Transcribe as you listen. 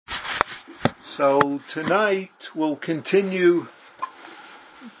So tonight we'll continue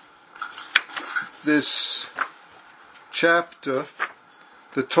this chapter,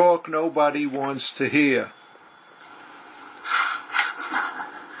 the talk nobody wants to hear.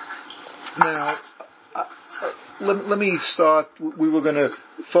 Now, let me start. We were going to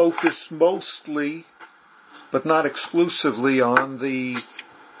focus mostly, but not exclusively, on the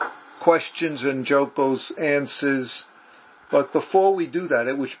questions and Joko's answers. But before we do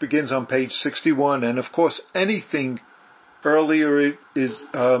that, which begins on page 61, and of course anything earlier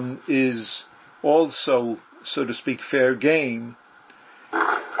is also, so to speak, fair game.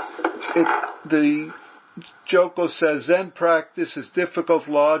 The Joko says Zen practice is difficult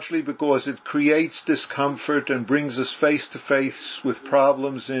largely because it creates discomfort and brings us face to face with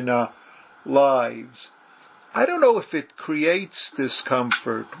problems in our lives. I don't know if it creates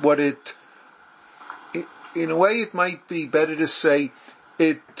discomfort. In a way, it might be better to say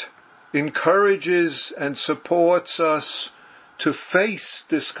it encourages and supports us to face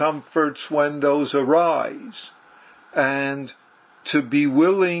discomforts when those arise, and to be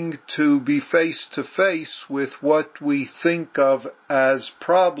willing to be face to face with what we think of as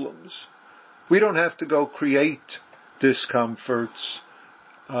problems. We don't have to go create discomforts.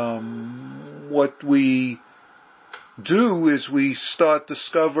 What we do is we start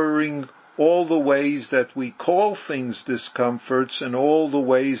discovering all the ways that we call things discomforts and all the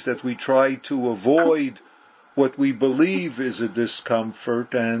ways that we try to avoid what we believe is a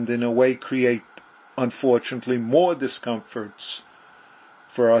discomfort, and in a way create, unfortunately, more discomforts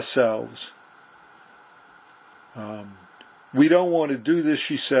for ourselves. We don't want to do this,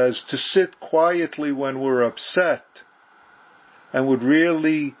 she says, to sit quietly when we're upset and would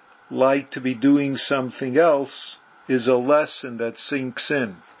really like to be doing something else is a lesson that sinks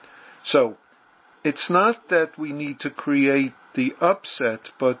in. So, it's not that we need to create the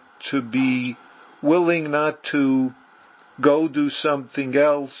upset, but to be willing not to go do something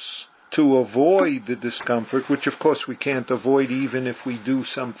else to avoid the discomfort, which of course we can't avoid even if we do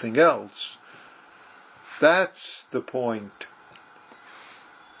something else. That's the point.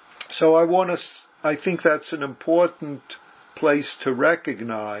 So I think that's an important place to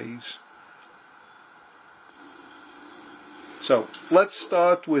recognize. So let's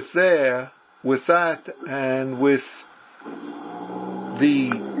start with that, and with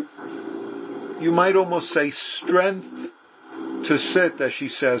you might almost say, strength to sit, as she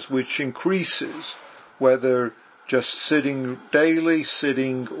says, which increases, whether just sitting daily,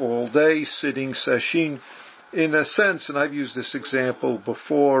 sitting all day, sitting sesshin. In a sense, and I've used this example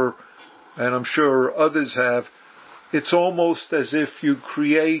before, and I'm sure others have, it's almost as if you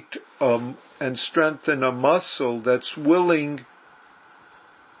create and strengthen a muscle that's willing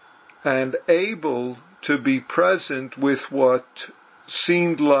and able to be present with what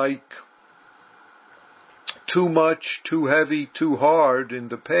seemed like too much, too heavy, too hard in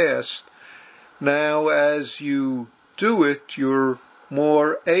the past. Now, as you do it, you're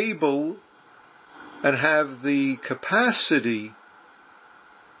more able and have the capacity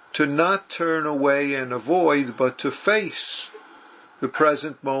to not turn away and avoid, but to face the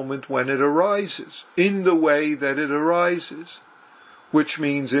present moment when it arises, in the way that it arises, which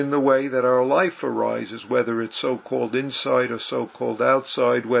means in the way that our life arises, whether it's so-called inside or so-called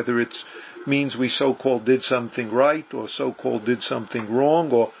outside, whether it means we so-called did something right or so-called did something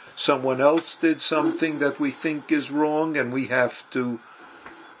wrong, or someone else did something that we think is wrong, and we have to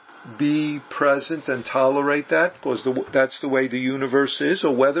be present and tolerate that because that's the way the universe is,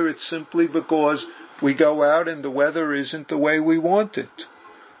 or whether it's simply because we go out and the weather isn't the way we want it,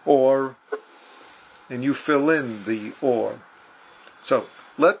 and you fill in the or. So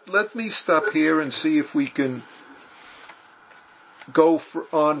let me stop here and see if we can go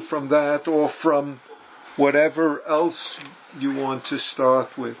on from that, or from whatever else you want to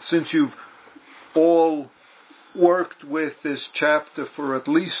start with. Since you've all worked with this chapter for at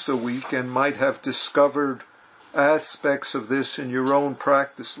least a week and might have discovered aspects of this in your own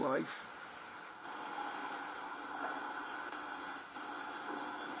practice life.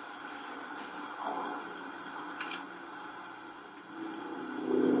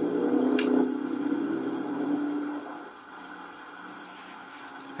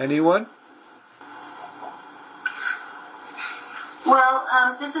 Anyone? Well,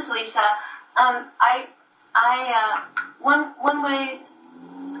 this is Lisa. One way,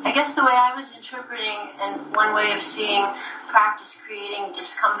 I guess the way I was interpreting, and one way of seeing practice creating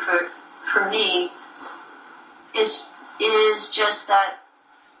discomfort for me is just that,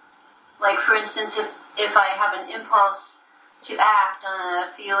 like, for instance, if I have an impulse to act on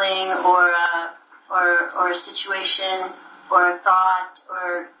a feeling or a situation or a thought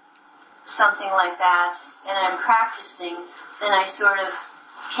or something like that and I'm practicing, then I sort of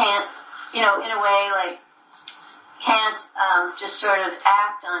can't, in a way, like, can't just sort of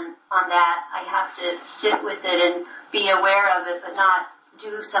act on that. I have to sit with it and be aware of it, but not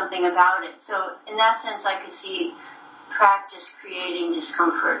do something about it. So in that sense, I could see practice creating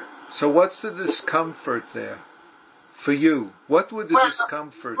discomfort. So what's the discomfort there for you? What would the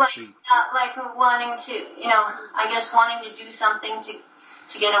discomfort be? Like wanting to, I guess wanting to do something to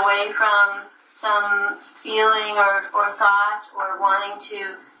get away from some feeling or thought, or wanting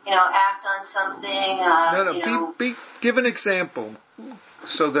to, act on something. Give an example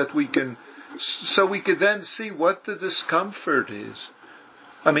so that we could then see what the discomfort is.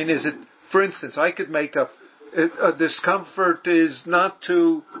 I mean, is it, for instance, I could make up, a discomfort is not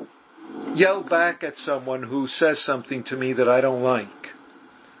to yell back at someone who says something to me that I don't like.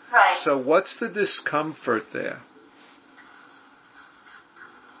 Right. So what's the discomfort there?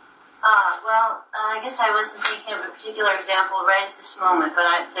 I guess I wasn't thinking of a particular example right at this moment, but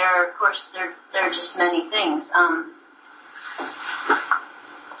there are just many things.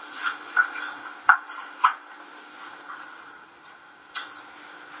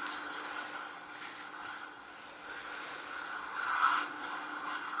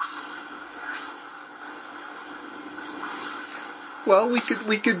 Well,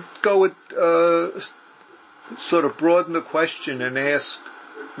 we could go with sort of broaden the question and ask,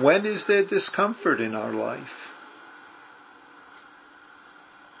 when is there discomfort in our life?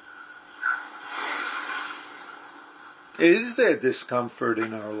 Is there discomfort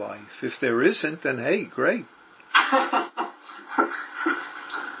in our life? If there isn't, then hey, great.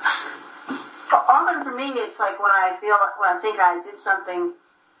 Often for me, it's like when I think I did something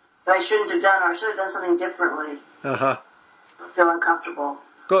that I shouldn't have done, or I should have done something differently. I feel uncomfortable.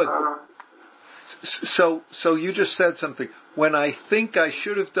 Good. So you just said something. When I think I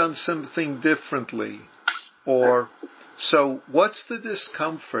should have done something differently, or so what's the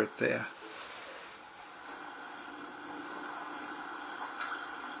discomfort there?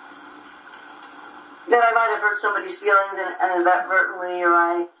 That I might have hurt somebody's feelings and inadvertently, or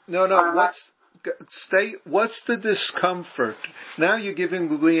I... No, what's the discomfort? Now you're giving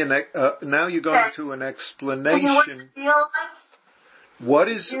me now you're going to an explanation. What do you feel like?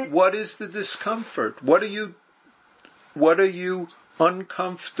 What is the discomfort? What are you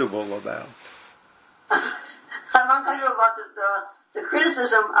uncomfortable about? I'm uncomfortable about the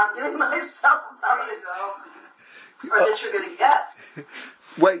criticism I'm giving myself about it. Or that you're going to get.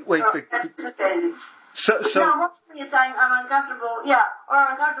 Wait. No, mostly it's I'm uncomfortable,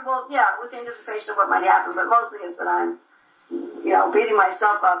 with anticipation of what might happen, but mostly it's that I'm, beating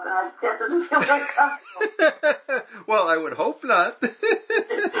myself up, and that doesn't feel very comfortable. Well, I would hope not.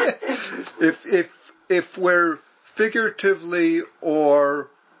 If we're figuratively or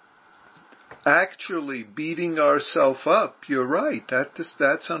actually beating ourselves up, you're right.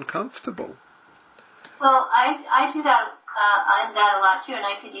 That's uncomfortable. Well, I do that a lot too, and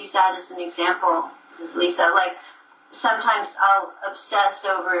I could use that as an example. This is Lisa. Like sometimes I'll obsess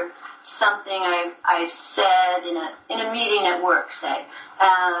over something I've said in a meeting at work. Say,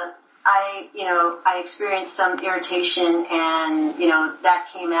 I experienced some irritation, and that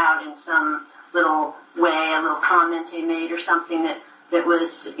came out in some little way, a little comment I made or something that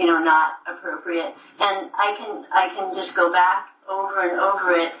was not appropriate, and I can just go back over and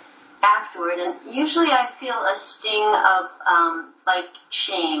over it afterward, and usually I feel a sting of like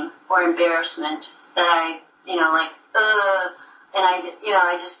shame or embarrassment that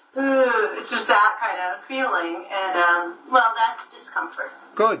it's just that kind of feeling, and that's discomfort.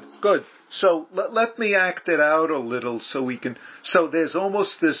 Good. So let me act it out a little so there's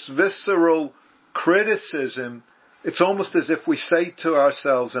almost this visceral criticism. It's almost as if we say to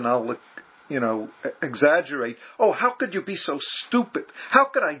ourselves, and I'll exaggerate, oh, how could you be so stupid? How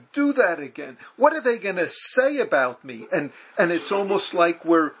could I do that again? What are they going to say about me? And it's almost like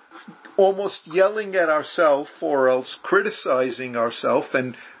we're almost yelling at ourselves or else criticizing ourselves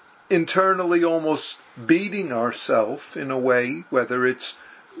and internally almost beating ourselves in a way, whether it's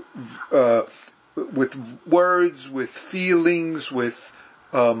with words, with feelings, with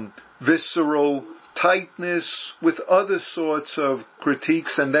visceral tightness, with other sorts of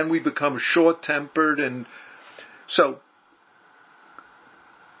critiques, and then we become short-tempered. And so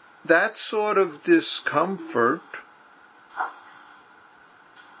that sort of discomfort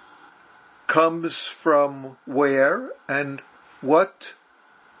comes from where, and what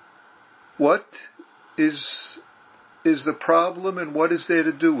is the problem, and what is there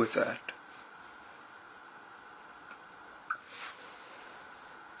to do with that?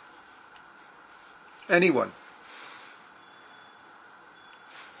 Anyone?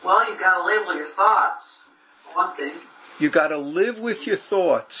 Well, you got to label your thoughts. One thing. You got to live with your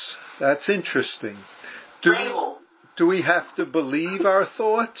thoughts. That's interesting. Label. Do we have to believe our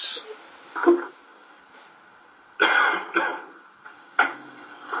thoughts?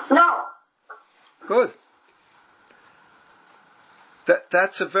 No. Good.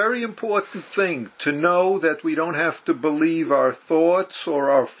 That's a very important thing, to know that we don't have to believe our thoughts or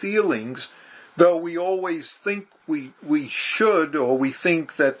our feelings, though we always think we should, or we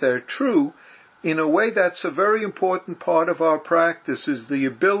think that they're true. In a way, that's a very important part of our practice, is the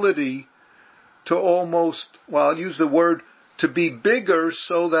ability to almost, well, I'll use the word, to be bigger,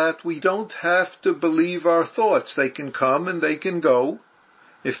 so that we don't have to believe our thoughts. They can come and they can go.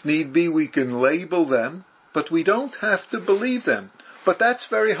 If need be, we can label them, but we don't have to believe them. But that's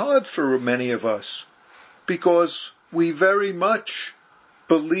very hard for many of us, because we very much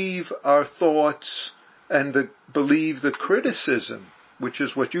believe our thoughts and believe the criticism, which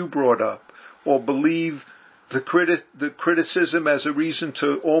is what you brought up, or believe the criticism as a reason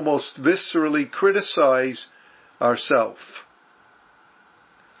to almost viscerally criticize ourselves.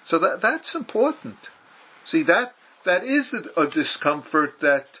 So that's important. See, that is a discomfort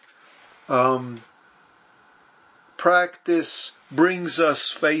that practice brings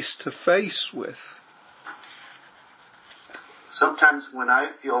us face to face with. Sometimes when I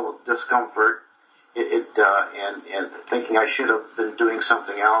feel discomfort, and thinking I should have been doing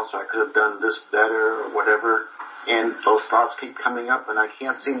something else, or I could have done this better, or whatever, and those thoughts keep coming up, and I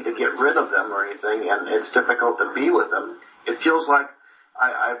can't seem to get rid of them or anything, and it's difficult to be with them. It feels like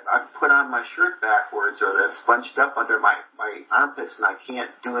I've put on my shirt backwards, or that's bunched up under my armpits, and I can't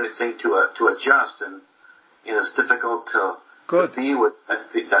do anything to adjust, and it's difficult to be with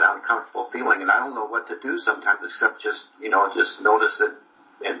that uncomfortable feeling, and I don't know what to do sometimes except just notice it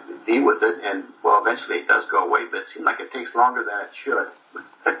and be with it, and well, eventually it does go away, but it seems like it takes longer than it should.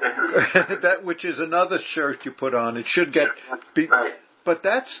 That which is another shirt you put on. It should right. But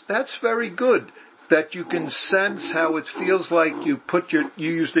that's very good, that you can sense how it feels like you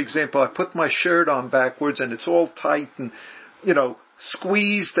used the example, I put my shirt on backwards and it's all tight and,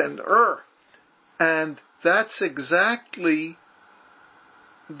 squeezed and that's exactly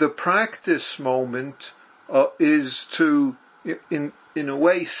the practice moment, is to, in a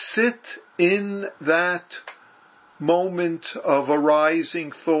way, sit in that moment of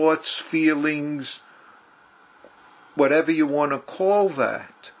arising thoughts, feelings, whatever you want to call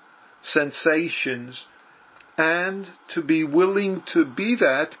that, sensations, and to be willing to be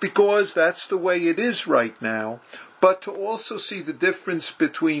that, because that's the way it is right now, but to also see the difference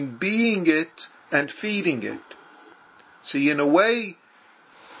between being it and feeding it. See, in a way,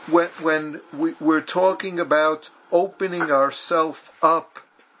 when we're talking about opening ourselves up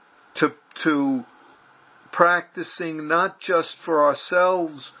to practicing not just for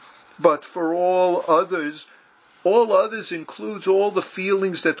ourselves, but for all others includes all the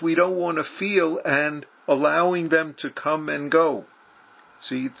feelings that we don't want to feel, and allowing them to come and go.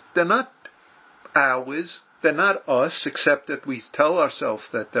 See, they're not ours, they're not us, except that we tell ourselves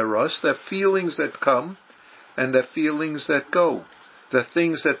that they're us. They're feelings that come and they're feelings that go. The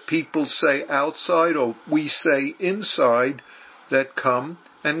things that people say outside or we say inside that come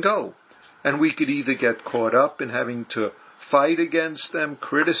and go. And we could either get caught up in having to fight against them,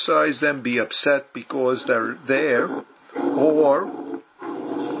 criticize them, be upset because they're there, or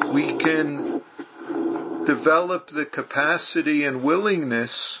we can develop the capacity and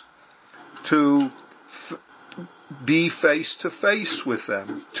willingness to be face to face with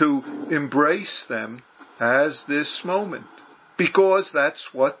them, to embrace them as this moment, because that's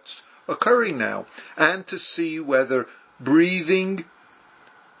what's occurring now, and to see whether breathing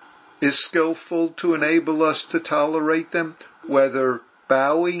is skillful to enable us to tolerate them, whether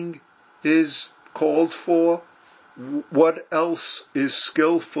bowing is called for, what else is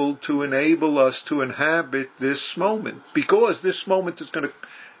skillful to enable us to inhabit this moment, because this moment is going to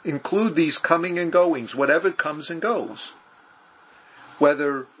include these coming and goings, whatever comes and goes.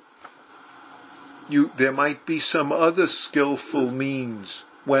 Whether there might be some other skillful means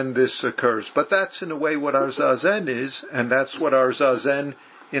when this occurs, but that's in a way what our Zazen is, and that's what our Zazen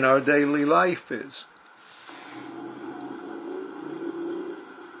in our daily life is.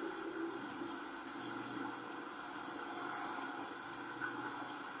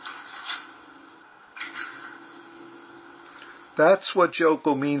 That's what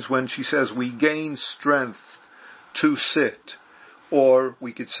Joko means when she says we gain strength to sit. Or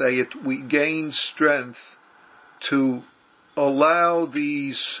we could say it, we gain strength to allow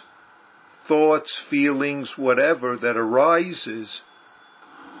these thoughts, feelings, whatever that arises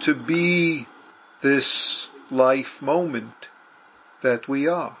to be this life moment, that we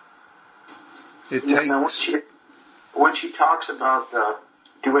are. It takes... Now, when she talks about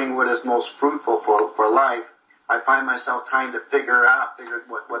doing what is most fruitful for life, I find myself trying to figure out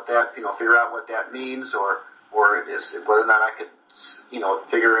what that means, or it is whether or not I could,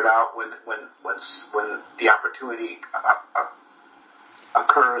 figure it out when the opportunity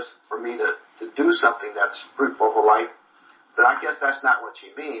occurs for me to do something that's fruitful for life. But I guess that's not what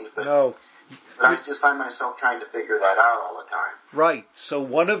she means. But, no. But I just find myself trying to figure that out all the time. Right. So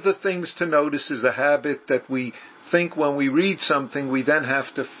one of the things to notice is a habit that we think when we read something, we then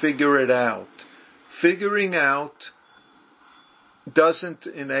have to figure it out. Figuring out doesn't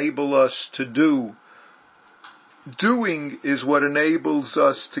enable us to do. Doing is what enables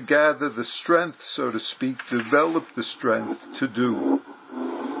us to gather the strength, so to speak, develop the strength to do.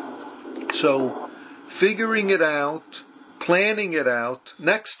 So, figuring it out, planning it out.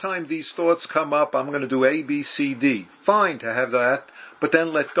 Next time these thoughts come up, I'm going to do A, B, C, D. Fine to have that, but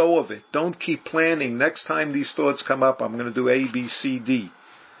then let go of it. Don't keep planning. Next time these thoughts come up, I'm going to do A, B, C, D.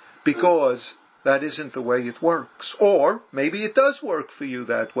 Because that isn't the way it works. Or maybe it does work for you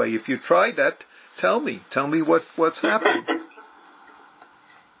that way. If you tried that, tell me what's happening.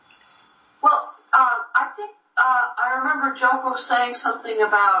 Well, I think I remember Joko saying something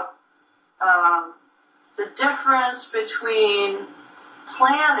about the difference between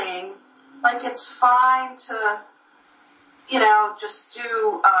planning, like it's fine to, just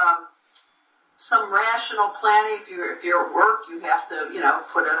do some rational planning. If you're at work, you have to,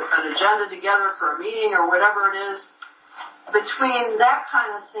 put an agenda together for a meeting or whatever it is. Between that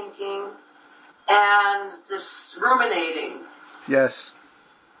kind of thinking and this ruminating. Yes.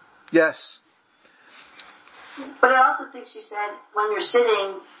 But I also think she said when you're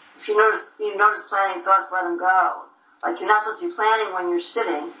sitting, if you notice planning thoughts, let them go. Like you're not supposed to be planning when you're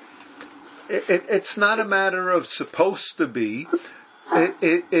sitting. It's not a matter of supposed to be.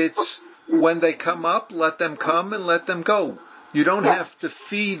 It's when they come up, let them come and let them go. You don't have to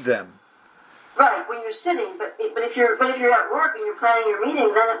feed them. Right, when you're sitting, but if you're at work and you're planning your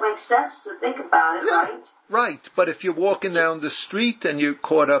meeting, then it makes sense to think about it, right? Right, but if you're walking down the street and you're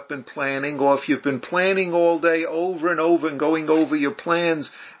caught up in planning, or if you've been planning all day over and over and going over your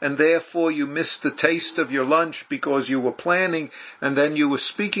plans, and therefore you missed the taste of your lunch because you were planning, and then you were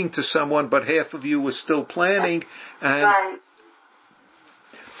speaking to someone, but half of you were still planning, and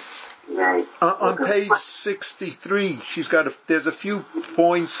Right. On page 63, there's a few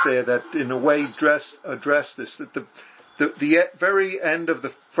points there that in a way address this. That the very end of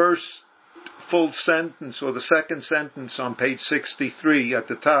the first full sentence or the second sentence on page 63 at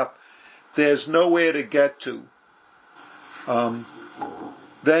the top, there's nowhere to get to.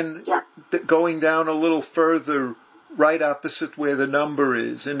 Then going down a little further, right opposite where the number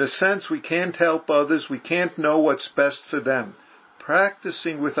is. In a sense, we can't help others. We can't know what's best for them.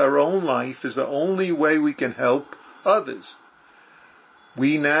 Practicing with our own life is the only way we can help others.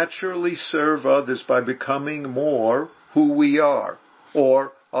 We naturally serve others by becoming more who we are.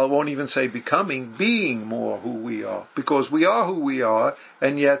 Or, I won't even say becoming, being more who we are. Because we are who we are,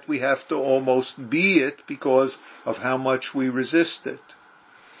 and yet we have to almost be it because of how much we resist it.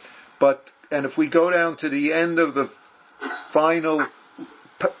 And if we go down to the end of the final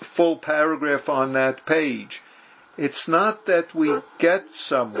full paragraph on that page, it's not that we get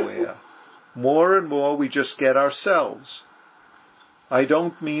somewhere. More and more we just get ourselves. I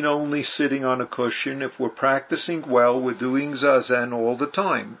don't mean only sitting on a cushion. If we're practicing well, we're doing Zazen all the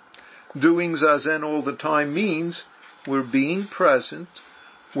time. Doing Zazen all the time means we're being present,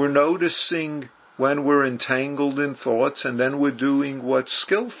 we're noticing when we're entangled in thoughts, and then we're doing what's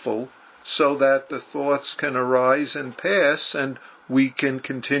skillful so that the thoughts can arise and pass and we can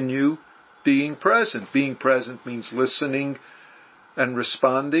continue being present. Being present means listening and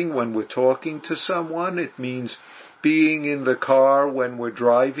responding when we're talking to someone. It means being in the car when we're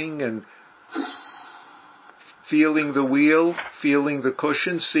driving and feeling the wheel, feeling the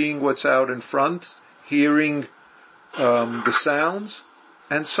cushion, seeing what's out in front, hearing the sounds,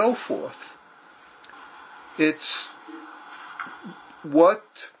 and so forth. It's what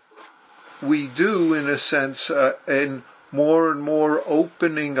we do, in a sense, in more and more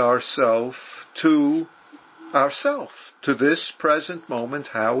opening ourselves to this present moment,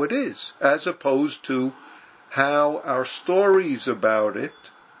 how it is, as opposed to how our stories about it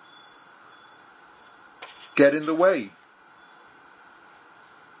get in the way.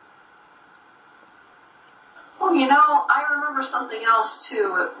 Well, I remember something else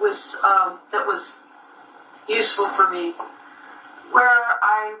too. It was that was useful for me, where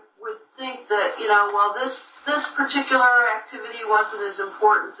I would think that this particular activity wasn't as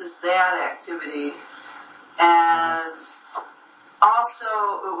important as that activity, and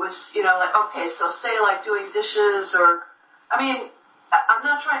also it was, like, okay, so say like doing dishes or, I'm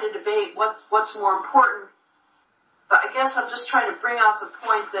not trying to debate what's more important, but I guess I'm just trying to bring out the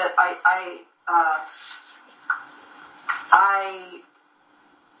point that I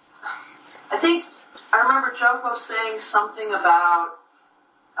think I remember Joko saying something about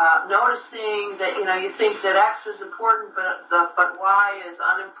noticing that you think that X is important, but Y is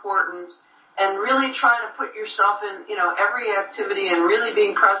unimportant, and really trying to put yourself in every activity and really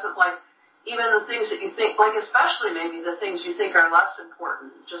being present, like even the things that you think, like especially maybe the things you think are less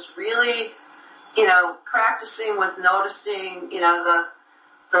important. Just really, practicing with noticing,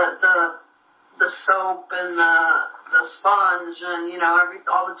 the soap and the sponge and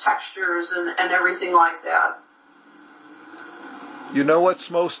all the textures and everything like that. You know what's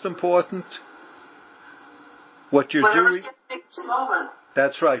most important? What you're doing. This moment.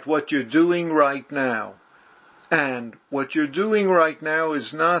 That's right. What you're doing right now. And what you're doing right now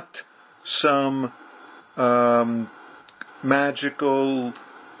is not some magical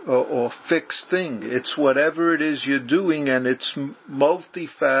or fixed thing. It's whatever it is you're doing, and it's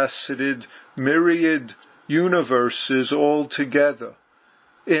multifaceted, myriad universes all together.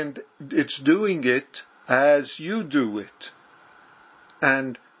 And it's doing it as you do it.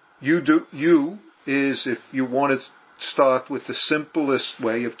 And you is, if you want to start with the simplest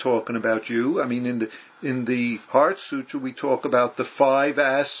way of talking about you, in the Heart Sutra we talk about the 5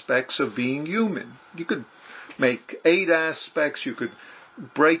 aspects of being human. You could make 8 aspects, you could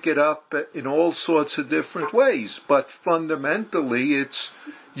break it up in all sorts of different ways, but fundamentally it's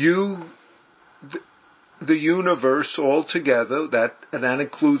you, the universe altogether, and that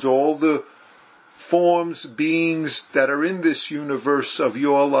includes all the forms, beings that are in this universe of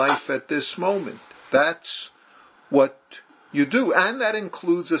your life at this moment. That's what you do. And that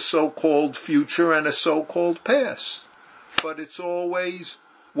includes a so-called future and a so-called past. But it's always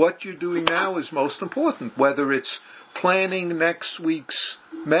what you're doing now is most important, whether it's planning next week's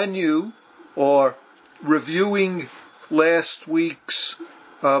menu or reviewing last week's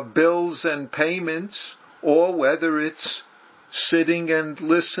bills and payments, or whether it's sitting and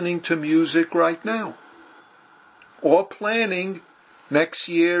listening to music right now, or planning next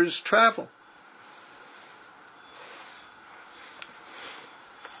year's travel.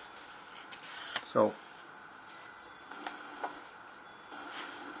 So,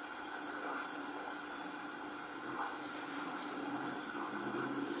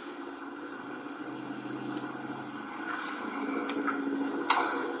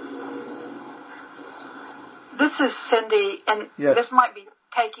 this is Cindy, and yes. This might be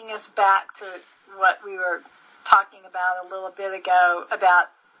taking us back to what we were talking about a little bit ago about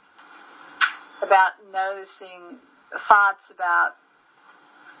noticing thoughts about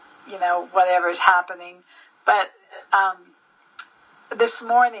whatever's happening. But this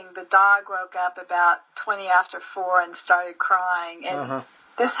morning the dog woke up about 20 after 4 and started crying, and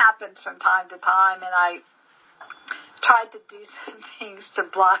this happens from time to time, and I tried to do some things to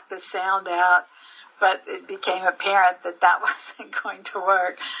block the sound out, but it became apparent that wasn't going to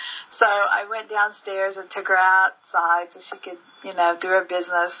work. So I went downstairs and took her outside so she could, do her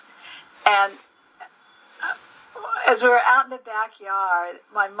business. And as we were out in the backyard,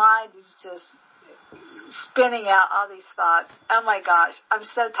 my mind is just spinning out all these thoughts. Oh my gosh, I'm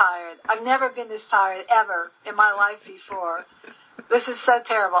so tired. I've never been this tired ever in my life before. This is so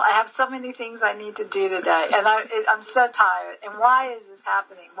terrible. I have so many things I need to do today, and I'm so tired. And why is this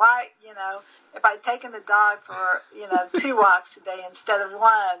happening? Why, if I'd taken the dog for, 2 walks today instead of 1,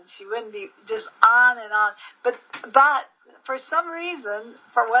 she wouldn't be just on and on. But for some reason,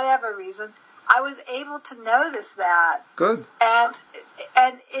 for whatever reason, I was able to notice that. Good. And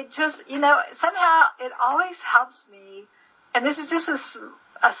it just, somehow it always helps me. And this is just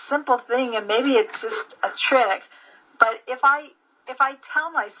a simple thing, and maybe it's just a trick. But if I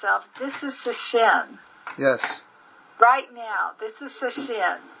tell myself, this is Sesshin. Yes. Right now, this is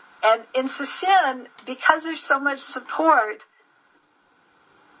Sesshin. And in Sesshin, because there's so much support,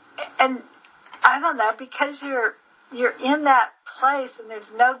 and I don't know, because you're in that place and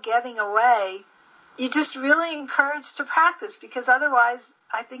there's no getting away, you just really encourage to practice, because otherwise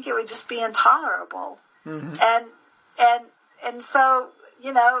I think it would just be intolerable. Mm-hmm. And so,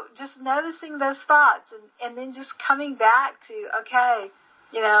 just noticing those thoughts and then just coming back to, okay,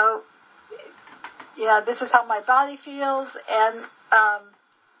 this is how my body feels, and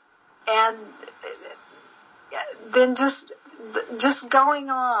then just going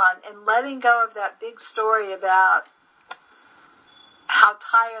on and letting go of that big story about how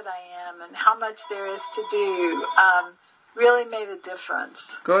tired I am and how much there is to do, really made a difference.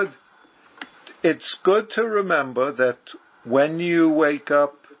 Good. It's good to remember that when you wake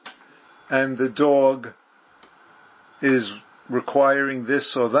up and the dog is requiring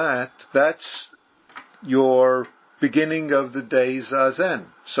this or that, that's your beginning of the day Zazen.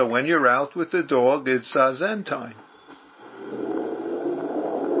 So when you're out with the dog, it's Zazen time.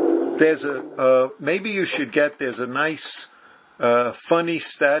 There's maybe you should there's a nice, funny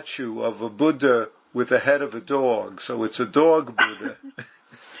statue of a Buddha with the head of a dog. So it's a dog Buddha.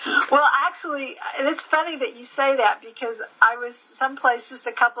 Well, actually, it's funny that you say that because I was someplace just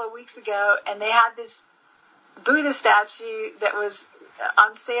a couple of weeks ago and they had this Buddha statue that was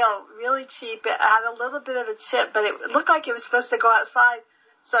on sale really cheap. It had a little bit of a chip, but it looked like it was supposed to go outside.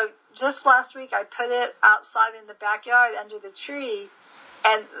 So just last week I put it outside in the backyard under the tree.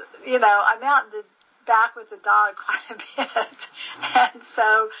 And, I'm out in the back with the dog quite a bit. And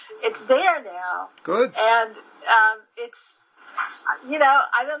so it's there now. Good. And it's,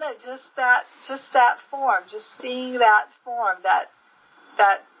 I don't know, just that form, just seeing that form,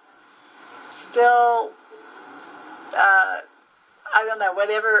 that still, I don't know,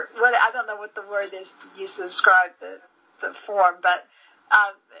 I don't know what the word is to use to describe the form, but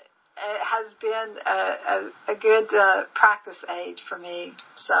it has been a good practice aid for me.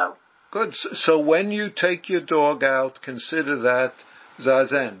 So good. So when you take your dog out, consider that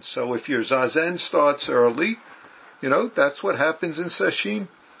Zazen. So if your Zazen starts early, that's what happens in Sesshin.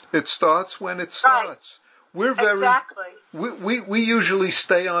 It starts when it starts. Right. Exactly. We usually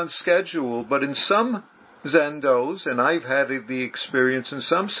stay on schedule, but in some Zendos, and I've had the experience in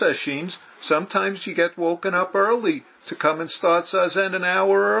some Sesshins, sometimes you get woken up early to come and start Zazen an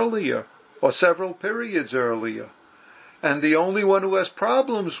hour earlier or several periods earlier. And the only one who has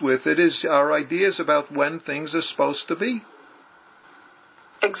problems with it is our ideas about when things are supposed to be.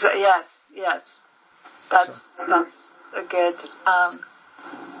 Yes. That's a good,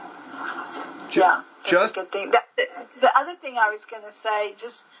 that's a good thing. The other thing I was going to say,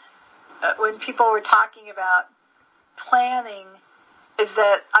 just when people were talking about planning, is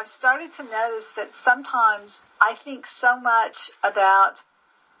that I've started to notice that sometimes I think so much about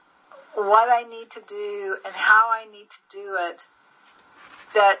what I need to do and how I need to do it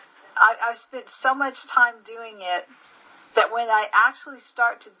that I've spent so much time doing it that when I actually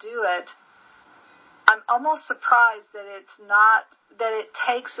start to do it, I'm almost surprised that it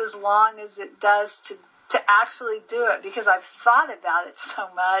takes as long as it does to actually do it, because I've thought about it so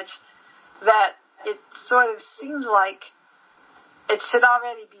much that it sort of seems like it should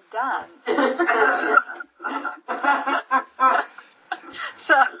already be done.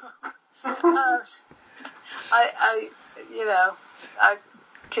 So, I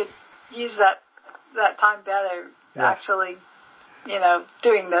could use that time better, actually,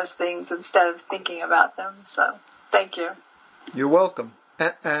 doing those things instead of thinking about them. So, thank you. You're welcome.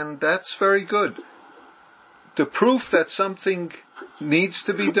 And that's very good. The proof that something needs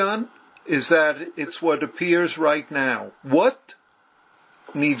to be done is that it's what appears right now. What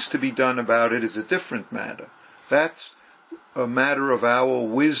needs to be done about it is a different matter. That's a matter of our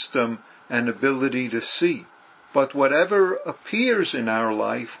wisdom and ability to see. But whatever appears in our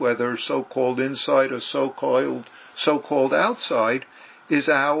life, whether so-called inside or so-called outside, is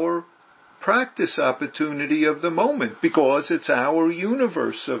our practice opportunity of the moment, because it's our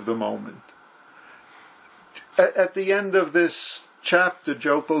universe of the moment. At the end of this chapter,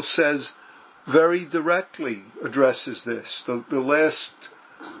 Joko says, very directly addresses this. The last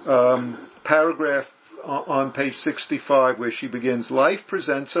paragraph on page 65, where she begins, life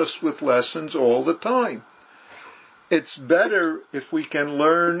presents us with lessons all the time. It's better if we can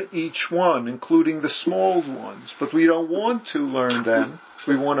learn each one, including the small ones, but we don't want to learn them.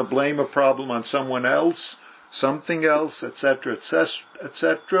 We want to blame a problem on someone else, something else, etc.,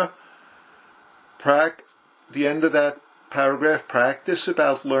 etc. The end of that paragraph, practice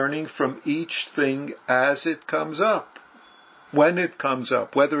about learning from each thing as it comes up, when it comes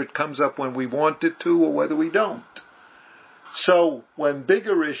up, whether it comes up when we want it to or whether we don't. So when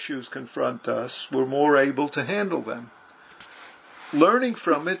bigger issues confront us, we're more able to handle them. Learning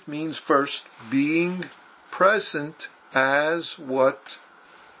from it means first being present as what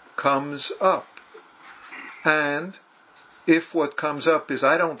comes up. And if what comes up is,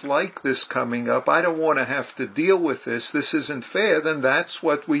 I don't like this coming up, I don't want to have to deal with this isn't fair, then that's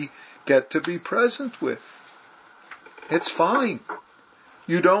what we get to be present with. It's fine.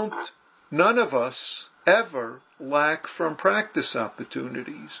 None of us ever lack from practice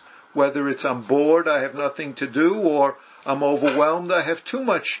opportunities. Whether it's I'm bored, I have nothing to do, or I'm overwhelmed, I have too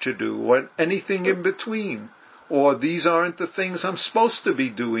much to do, or anything in between. Or these aren't the things I'm supposed to be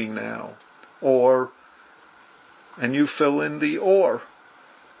doing now. And you fill in the or.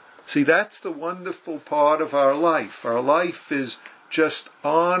 See, that's the wonderful part of our life. Our life is just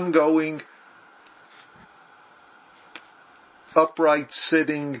ongoing, upright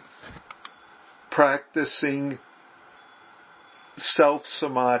sitting, practicing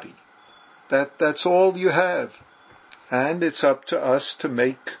self-samadhi. That's all you have. And it's up to us to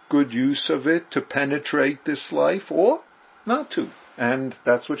make good use of it, to penetrate this life, or not to. And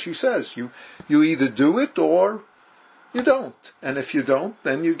that's what she says. You either do it or you don't. And if you don't,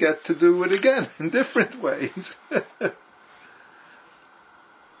 then you get to do it again in different ways.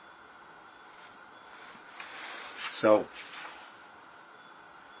 So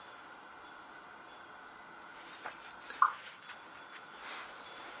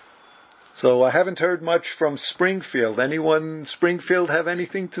I haven't heard much from Springfield. Anyone in Springfield have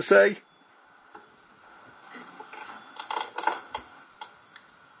anything to say?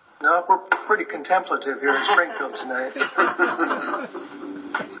 No, we're pretty contemplative here in Springfield tonight.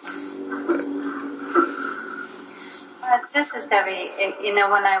 This is Debbie.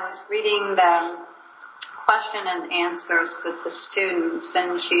 When I was reading the question and answers with the students,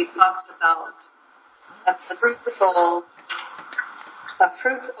 and she talks about a fruitful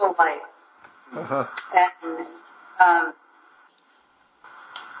life. Uh-huh. And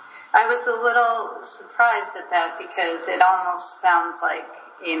I was a little surprised at that because it almost sounds like,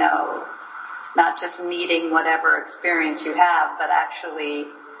 not just needing whatever experience you have, but actually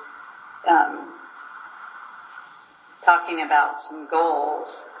talking about some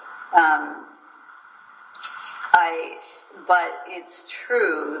goals. But it's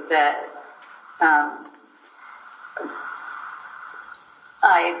true that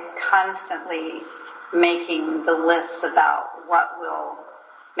I'm constantly making the lists about what will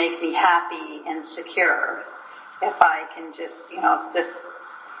make me happy and secure. If I can just,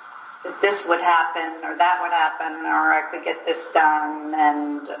 if this would happen or that would happen or I could get this done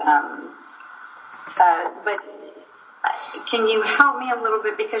but can you help me a little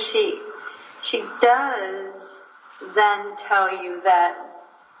bit, because she does then tell you that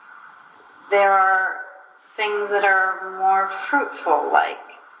there are things that are more fruitful, like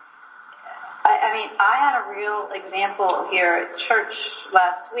I had a real example here at church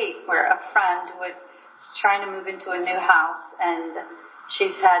last week where a friend who was trying to move into a new house, and she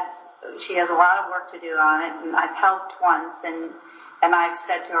has a lot of work to do on it, and I've helped once, and I've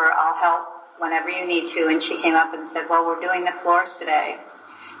said to her, I'll help whenever you need to, and she came up and said, well, we're doing the floors today,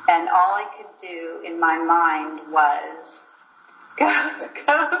 and all I could do in my mind was go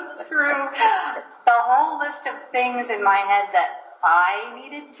through the whole list of things in my head that I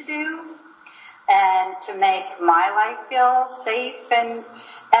needed to do and to make my life feel safe, and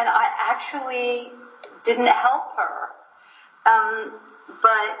I actually didn't help her.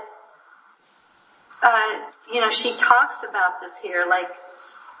 But she talks about this here, like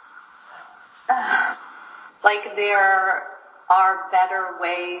there are better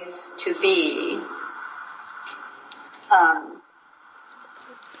ways to be.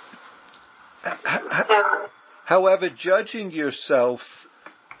 However, judging yourself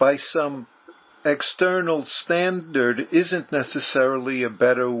by some external standard isn't necessarily a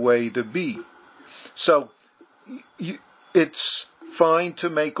better way to be. So it's fine to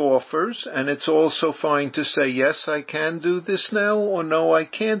make offers, and it's also fine to say, yes, I can do this now, or no, I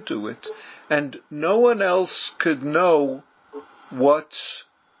can't do it. And no one else could know what's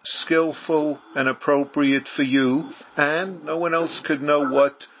skillful and appropriate for you, and no one else could know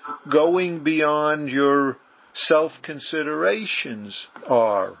what going beyond your self-considerations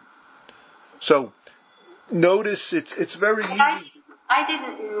are. So notice it's very easy. I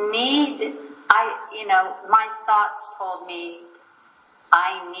didn't need, my thoughts told me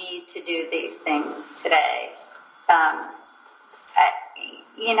I need to do these things today.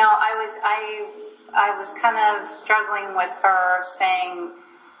 I was kind of struggling with her, saying,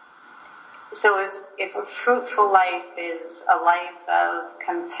 so if a fruitful life is a life of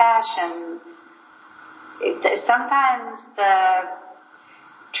compassion, sometimes the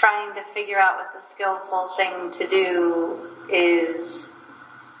trying to figure out what the skillful thing to do is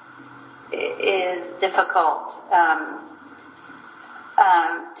difficult.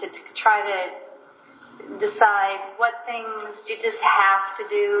 To try to decide what things you just have to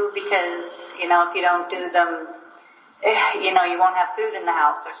do because, if you don't do them, you won't have food in the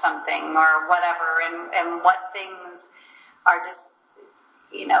house or something or whatever, and what things are just,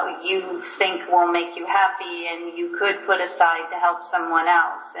 you think will make you happy and you could put aside to help someone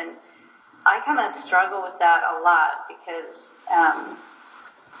else. And I kind of struggle with that a lot because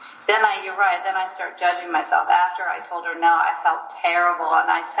you're right, then I start judging myself. After I told her no, I felt terrible, and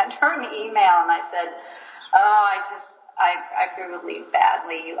I sent her an email and I said, I feel really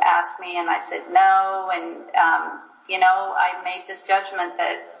badly. You asked me and I said no, and I made this judgment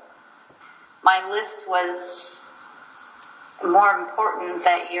that my list was more important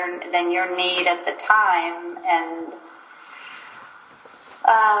than your need at the time, and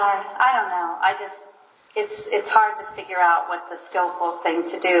I don't know. It's hard to figure out what the skillful thing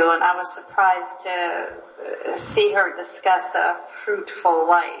to do, and I was surprised to see her discuss a fruitful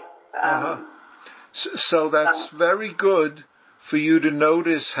life. So that's very good for you to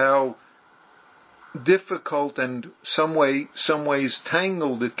notice how difficult and some ways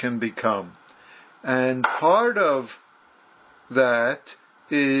tangled it can become. And part of that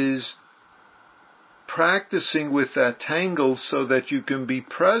is practicing with that tangle so that you can be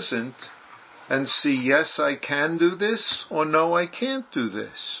present and see, yes, I can do this, or no, I can't do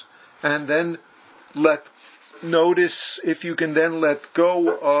this. And then notice if you can then let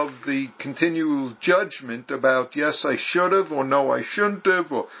go of the continual judgment about, yes, I should have, or no, I shouldn't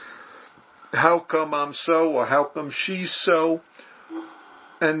have, or how come I'm so, or how come she's so.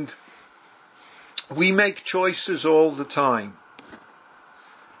 And we make choices all the time.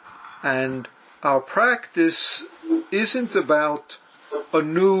 And our practice isn't about a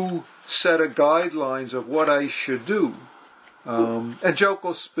new set of guidelines of what I should do. And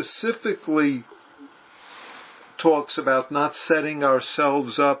Joko specifically talks about not setting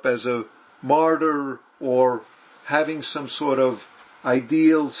ourselves up as a martyr or having some sort of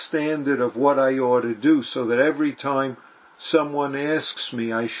ideal standard of what I ought to do, so that every time someone asks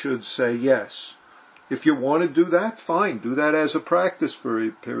me, I should say yes. If you want to do that, fine. Do that as a practice for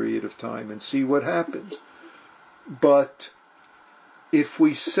a period of time and see what happens. But if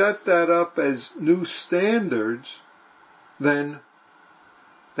we set that up as new standards, then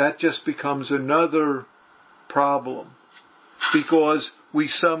that just becomes another problem. Because we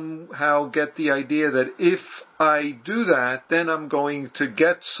somehow get the idea that if I do that, then I'm going to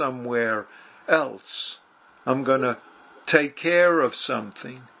get somewhere else. I'm going to take care of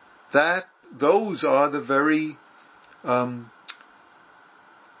something. Those are the very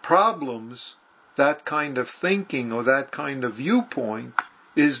problems. That kind of thinking or that kind of viewpoint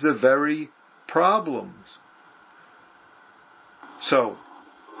is the very problems. So.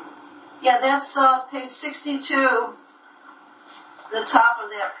 Yeah, that's page 62, the top of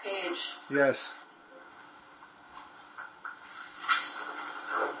that page. Yes.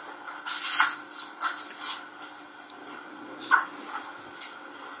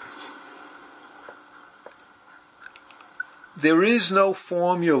 There is no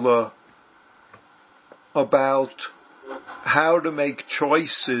formula about how to make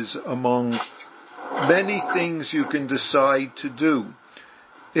choices among many things you can decide to do.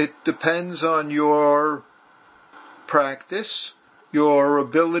 It depends on your practice, your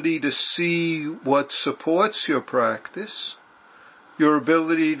ability to see what supports your practice, your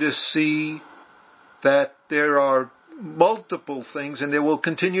ability to see that there are multiple things and there will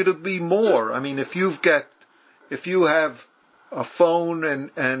continue to be more. I mean, if you have a phone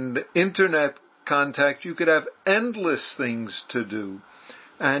and internet contact, you could have endless things to do.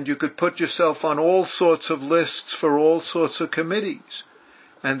 And you could put yourself on all sorts of lists for all sorts of committees.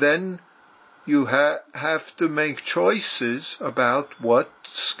 And then you have to make choices about what's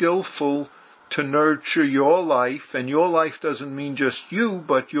skillful to nurture your life. And your life doesn't mean just you,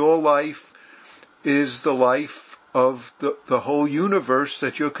 but your life is the life of the whole universe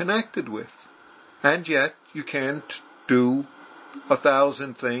that you're connected with. And yet you can't do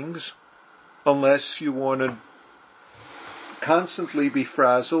 1,000 things unless you want to constantly be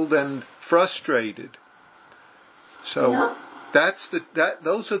frazzled and frustrated. So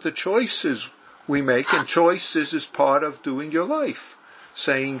those are the choices we make, and choices is part of doing your life.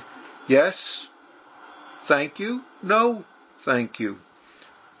 Saying yes, thank you, no, thank you.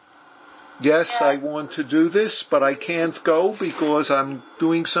 Yes, I want to do this, but I can't go because I'm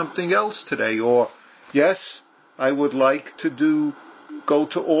doing something else today. Or, yes, I would like to go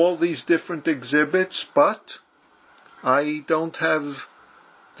to all these different exhibits, but I don't have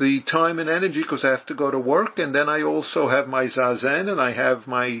the time and energy because I have to go to work, and then I also have my zazen and I have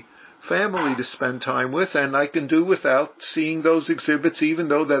my family to spend time with, and I can do without seeing those exhibits, even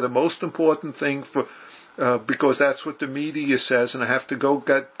though they're the most important thing because that's what the media says, and I have to go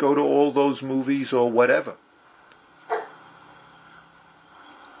to all those movies or whatever.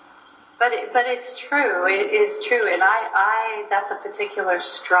 But it's true. It is true, and I that's a particular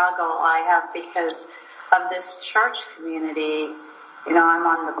struggle I have because of this church community. You know, I'm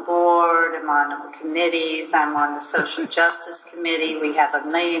on the board, I'm on committees, I'm on the social justice committee. We have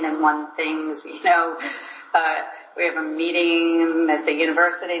 1,000,001 things. You know, we have a meeting at the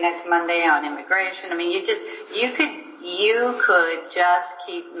university next Monday on immigration. I mean, you you could just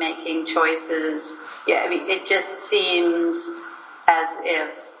keep making choices. Yeah, I mean, it just seems as if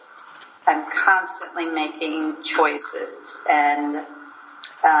I'm constantly making choices, and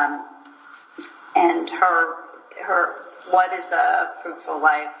her, what is a fruitful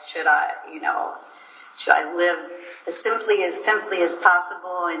life? Should I live as simply as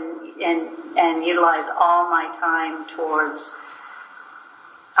possible and utilize all my time towards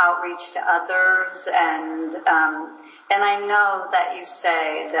outreach to others, and I know that you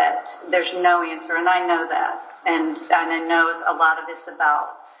say that there's no answer, and I know that, and I know a lot of it's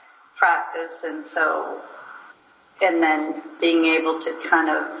about practice, and then being able to kind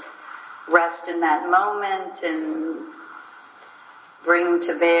of rest in that moment and bring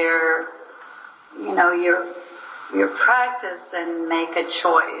to bear, your practice and make a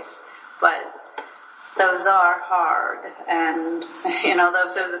choice, but those are hard, and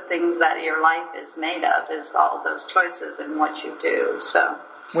those are the things that your life is made of, is all those choices and what you do. So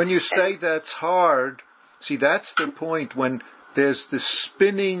when you say that's hard, see, that's the point. When there's the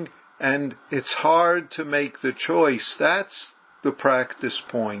spinning and it's hard to make the choice, that's the practice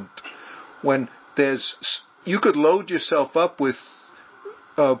point. When you could load yourself up with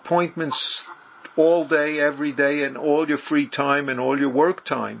appointments all day, every day, and all your free time and all your work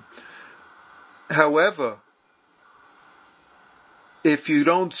time. However, if you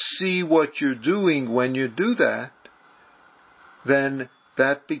don't see what you're doing when you do that, then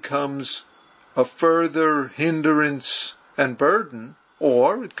that becomes a further hindrance and burden,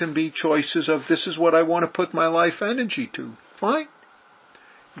 or it can be choices of, this is what I want to put my life energy to. Fine.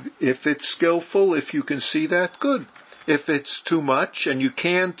 If it's skillful, if you can see that, good. If it's too much and you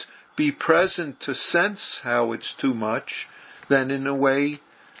can't be present to sense how it's too much, then in a way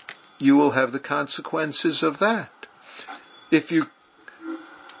you will have the consequences of that.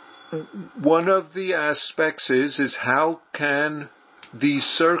 One of the aspects is how can these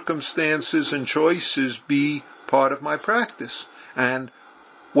circumstances and choices be part of my practice? And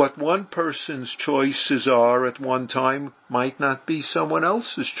what one person's choices are at one time might not be someone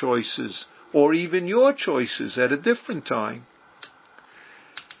else's choices, or even your choices at a different time.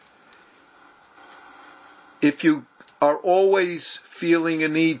 If you are always feeling a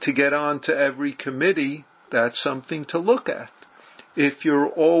need to get on to every committee, that's something to look at. If you're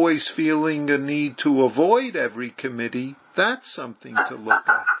always feeling a need to avoid every committee, that's something to look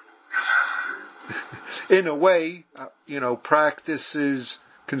at. In a way, practice is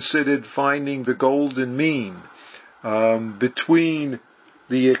considered finding the golden mean between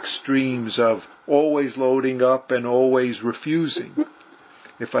the extremes of always loading up and always refusing,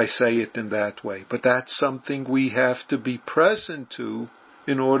 if I say it in that way. But that's something we have to be present to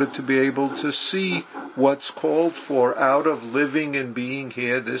in order to be able to see what's called for out of living and being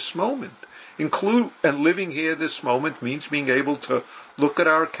here this moment. And living here this moment means being able to look at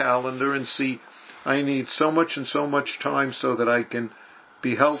our calendar and see, I need so much and so much time so that I can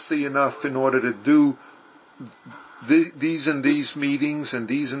be healthy enough in order to do these and these meetings and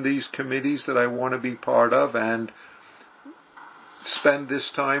these committees that I want to be part of, and spend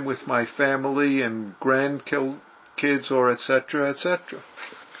this time with my family and grandkids, or etc., etc.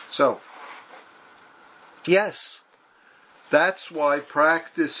 So, yes, that's why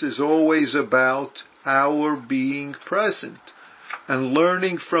practice is always about our being present and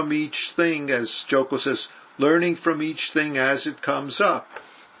learning from each thing, as Joko says, learning from each thing as it comes up.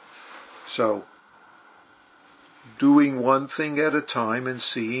 So, doing one thing at a time and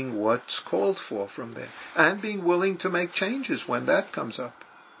seeing what's called for from there. And being willing to make changes when that comes up.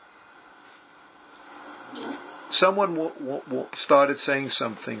 Someone started saying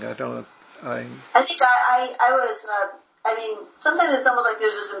something. I think I was, sometimes it's almost like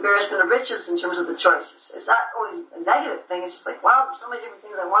there's this embarrassment of riches in terms of the choices. It's not always a negative thing. It's just like, wow, there's so many different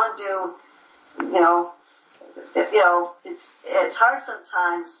things I want to do. It's hard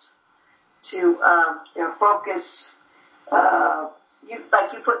sometimes to, focus. You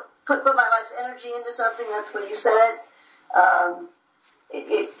put my life's energy into something. That's when you said it.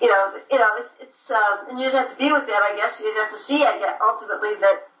 And you just have to be with that, I guess. You just have to see, ultimately,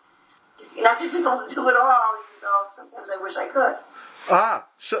 that you're not going to be able to do it all, even though sometimes I wish I could.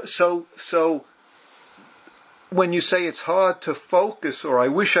 So when you say it's hard to focus, or I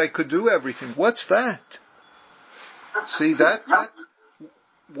wish I could do everything, what's that? See,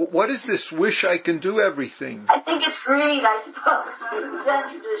 what is this wish I can do everything? I think it's greed, I suppose. Zen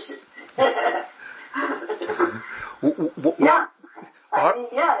tradition. Yeah.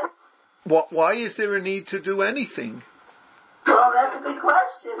 Why is there a need to do anything? Well, that's a good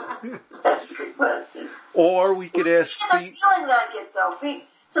question. That's a good question. Or we could ask... The feeling that I get, though.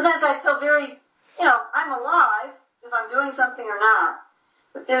 Sometimes I feel very, I'm alive. if I'm doing something or not.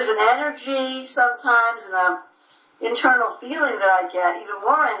 But there's an energy sometimes and a internal feeling that I get, even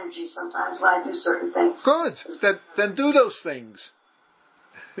more energy sometimes when I do certain things. Good. Then do those things.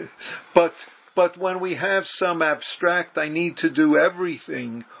 But when we have some abstract, I need to do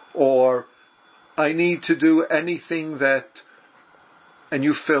everything, or I need to do anything that, and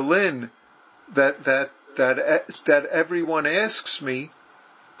you fill in that everyone asks me,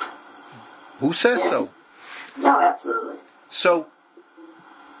 who says so? No, absolutely. So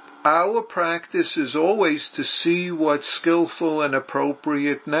our practice is always to see what's skillful and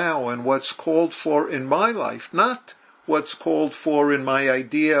appropriate now and what's called for in my life, not what's called for in my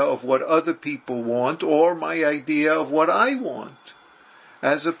idea of what other people want or my idea of what I want,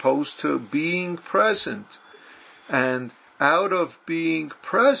 as opposed to being present. And out of being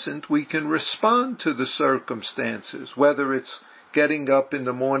present, we can respond to the circumstances, whether it's getting up in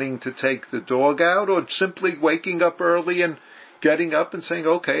the morning to take the dog out or simply waking up early and getting up and saying,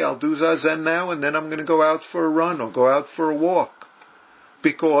 okay, I'll do Zazen now and then I'm going to go out for a run or go out for a walk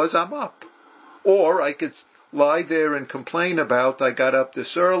because I'm up. Or I could lie there and complain about I got up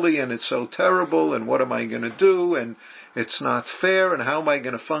this early and it's so terrible and what am I going to do and it's not fair and how am I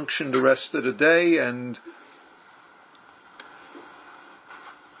going to function the rest of the day and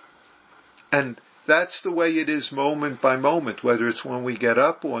that's the way it is moment by moment, whether it's when we get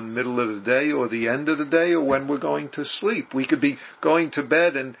up or in the middle of the day or the end of the day or when we're going to sleep. We could be going to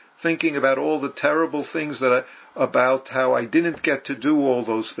bed and thinking about all the terrible things about how I didn't get to do all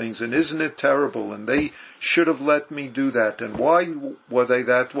those things and isn't it terrible and they should have let me do that and why were they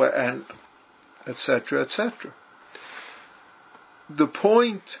that way and etc., etc. The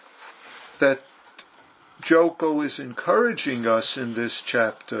point that Joko is encouraging us in this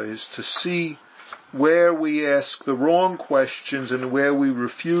chapter is to see where we ask the wrong questions and where we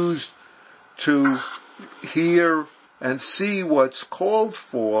refuse to hear and see what's called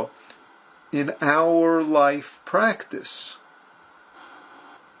for in our life practice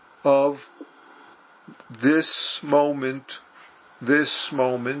of this moment, this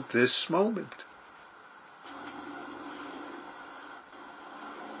moment, this moment.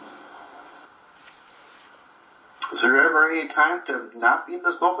 Is there ever any time to not be in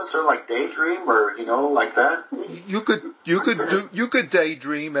this moment, sort of like daydream or, like that? You could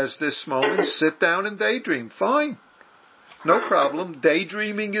daydream as this moment, sit down and daydream. Fine. No problem.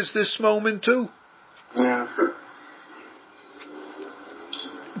 Daydreaming is this moment too. Yeah.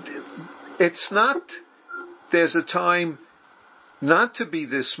 It's not, there's a time not to be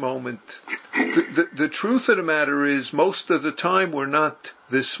this moment. The truth of the matter is most of the time we're not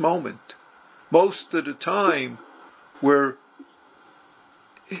this moment. Most of the time we're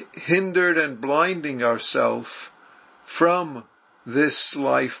hindered and blinding ourselves from this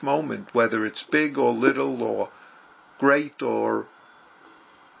life moment, whether it's big or little or great or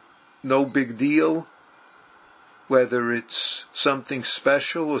no big deal, whether it's something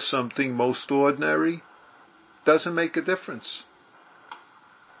special or something most ordinary, doesn't make a difference.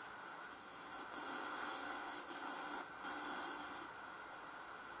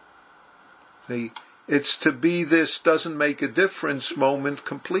 See, it's to be this doesn't make a difference moment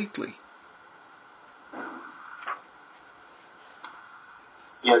completely.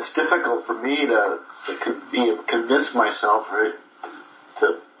 Yeah, it's difficult for me to convince myself, right,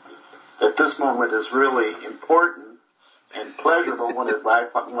 that this moment is really important and pleasurable when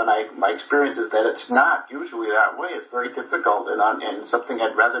my experience is that it's not usually that way. It's very difficult and something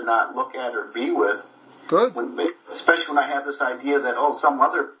I'd rather not look at or be with. Good. Especially when I have this idea that, some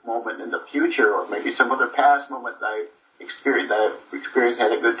other moment in the future or maybe some other past moment that I've experienced,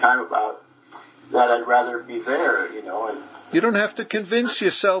 had a good time about, that I'd rather be there, And you don't have to convince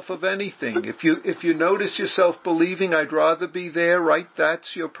yourself of anything. If you notice yourself believing I'd rather be there, right,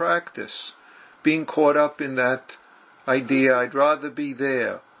 that's your practice. Being caught up in that idea, I'd rather be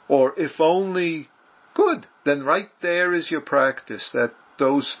there. Or if only, good, then right there is your practice, that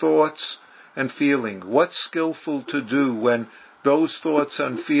those thoughts and feeling. What's skillful to do when those thoughts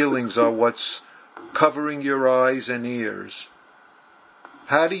and feelings are what's covering your eyes and ears?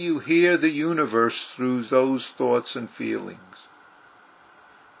 How do you hear the universe through those thoughts and feelings?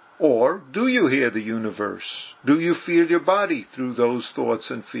 Or do you hear the universe? Do you feel your body through those thoughts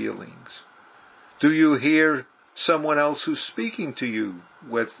and feelings? Do you hear someone else who's speaking to you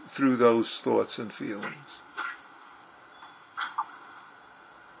through those thoughts and feelings?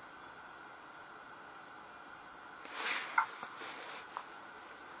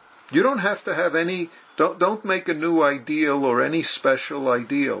 You don't have to have don't make a new ideal or any special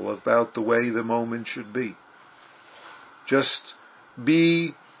ideal about the way the moment should be. Just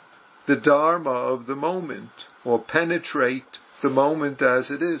be the Dharma of the moment, or penetrate the moment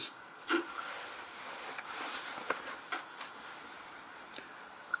as it is.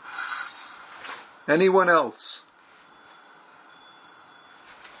 Anyone else?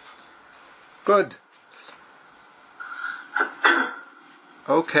 Good.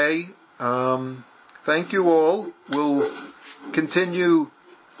 Okay. Thank you all. We'll continue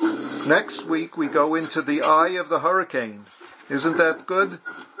next week. We go into the eye of the hurricane. Isn't that good?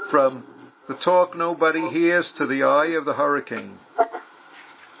 From the talk nobody hears to the eye of the hurricane.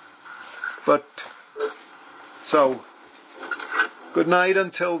 But, so, good night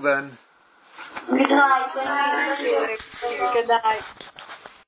until then. Good night. Thank you. Good night.